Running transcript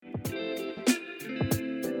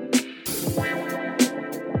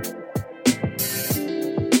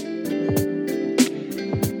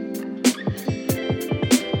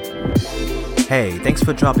Hey, thanks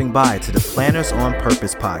for dropping by to the Planners on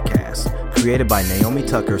Purpose podcast, created by Naomi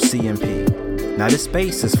Tucker, CMP. Now, this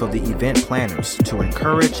space is for the event planners to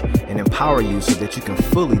encourage and empower you so that you can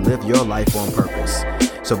fully live your life on purpose.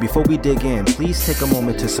 So before we dig in, please take a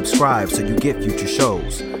moment to subscribe so you get future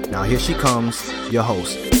shows. Now, here she comes, your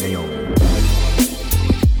host, Naomi.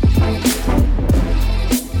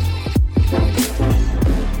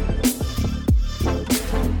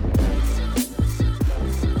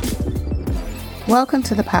 Welcome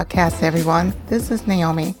to the podcast, everyone. This is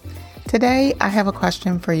Naomi. Today, I have a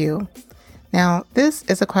question for you. Now, this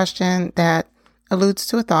is a question that alludes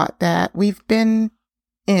to a thought that we've been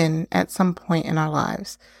in at some point in our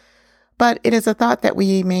lives. But it is a thought that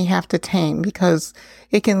we may have to tame because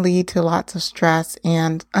it can lead to lots of stress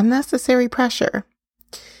and unnecessary pressure.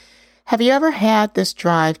 Have you ever had this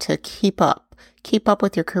drive to keep up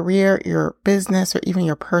with your career, your business, or even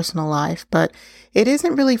your personal life, but it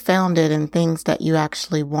isn't really founded in things that you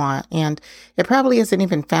actually want, and it probably isn't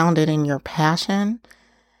even founded in your passion.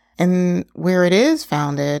 And where it is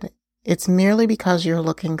founded, it's merely because you're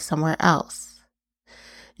looking somewhere else.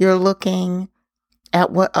 You're looking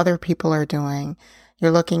at what other people are doing.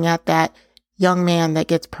 You're looking at that young man that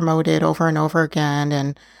gets promoted over and over again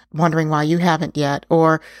and wondering why you haven't yet.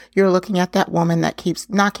 Or you're looking at that woman that keeps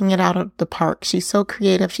knocking it out of the park. She's so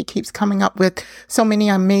creative. She keeps coming up with so many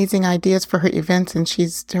amazing ideas for her events, and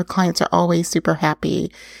her clients are always super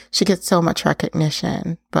happy. She gets so much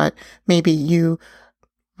recognition, but maybe you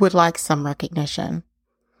would like some recognition.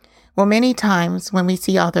 Well, many times when we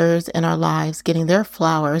see others in our lives getting their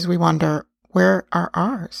flowers, we wonder, where are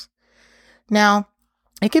ours? Now,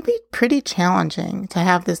 it can be pretty challenging to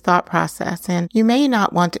have this thought process, and you may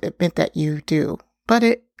not want to admit that you do, but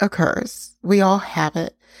it occurs. We all have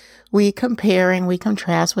it. We compare and we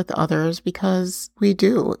contrast with others because we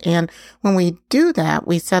do. And when we do that,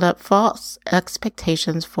 we set up false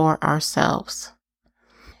expectations for ourselves.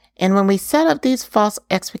 And when we set up these false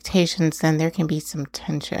expectations, then there can be some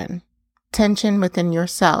tension within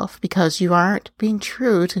yourself because you aren't being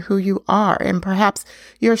true to who you are. And perhaps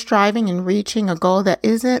you're striving and reaching a goal that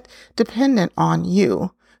isn't dependent on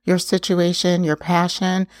you, your situation, your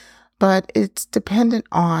passion, but it's dependent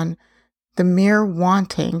on the mere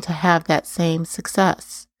wanting to have that same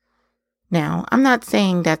success. Now, I'm not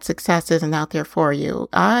saying that success isn't out there for you.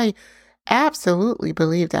 I absolutely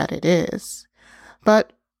believe that it is.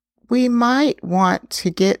 But we might want to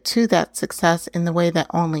get to that success in the way that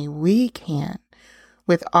only we can,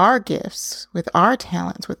 with our gifts, with our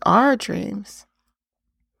talents, with our dreams,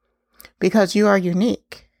 because you are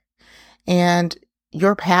unique and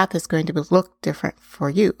your path is going to look different for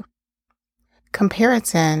you.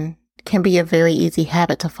 Comparison can be a very easy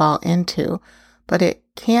habit to fall into, but it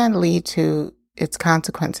can lead to its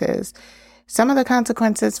consequences. Some of the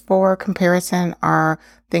consequences for comparison are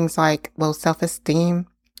things like low self-esteem,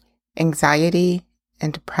 anxiety,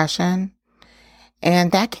 and depression,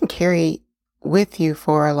 and that can carry with you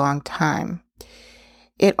for a long time.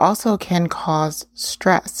 It also can cause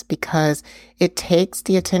stress because it takes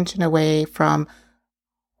the attention away from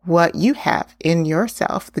what you have in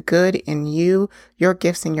yourself, the good in you, your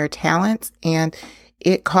gifts and your talents, and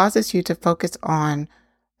it causes you to focus on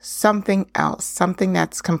something else, something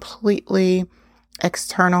that's completely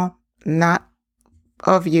external, not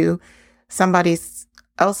of you, somebody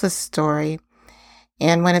else's story.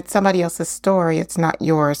 And when it's somebody else's story, it's not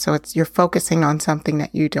yours. So you're focusing on something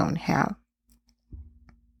that you don't have.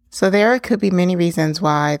 So there could be many reasons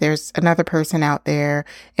why there's another person out there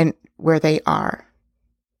and where they are.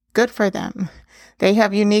 Good for them. They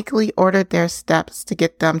have uniquely ordered their steps to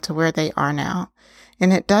get them to where they are now.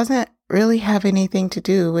 And it doesn't really have anything to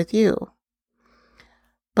do with you.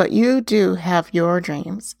 But you do have your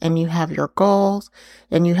dreams and you have your goals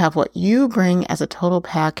and you have what you bring as a total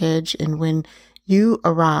package. And when you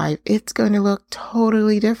arrive, it's going to look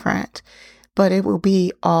totally different, but it will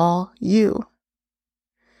be all you.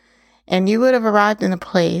 And you would have arrived in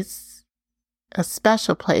a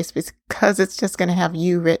special place, because it's just going to have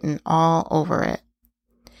you written all over it.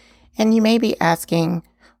 And you may be asking,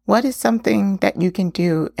 what is something that you can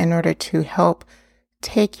do in order to help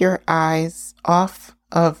take your eyes off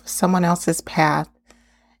of someone else's path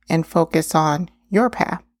and focus on your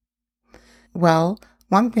path? Well,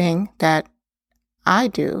 one thing that I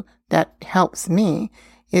do that helps me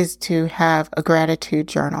is to have a gratitude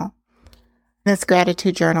journal. This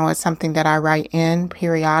gratitude journal is something that I write in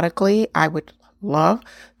periodically. I would love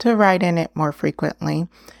to write in it more frequently,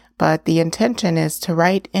 but the intention is to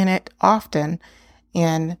write in it often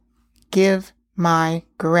and give my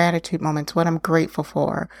gratitude moments, what I'm grateful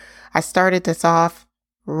for. I started this off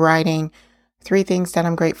writing 3 things that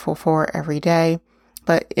I'm grateful for every day,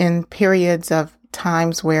 but in periods of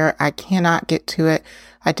times where I cannot get to it,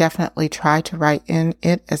 I definitely try to write in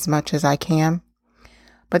it as much as I can.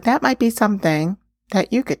 But that might be something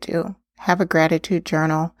that you could do. Have a gratitude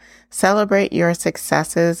journal. Celebrate your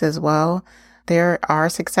successes as well. There are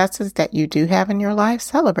successes that you do have in your life.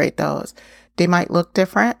 Celebrate those. They might look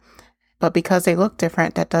different, but because they look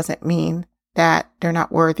different, that doesn't mean that they're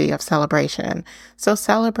not worthy of celebration. So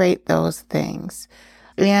celebrate those things.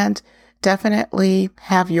 And definitely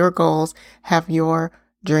have your goals, have your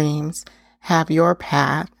dreams, have your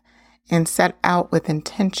path, and set out with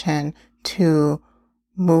intention to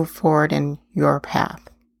move forward in your path.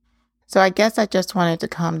 So I guess I just wanted to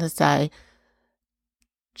come to say,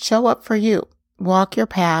 show up for you. Walk your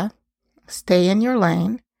path. Stay in your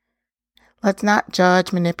lane. Let's not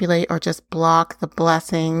judge, manipulate, or just block the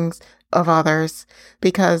blessings of others,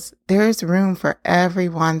 because there is room for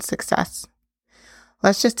everyone's success.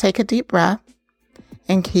 Let's just take a deep breath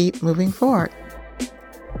and keep moving forward.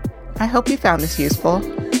 I hope you found this useful.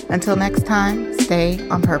 Until next time, stay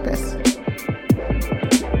on purpose.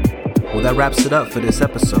 Well, that wraps it up for this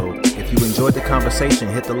episode. If you enjoyed the conversation,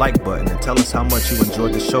 hit the like button and tell us how much you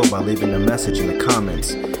enjoyed the show by leaving a message in the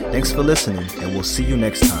comments. Thanks for listening, and we'll see you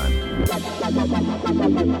next time.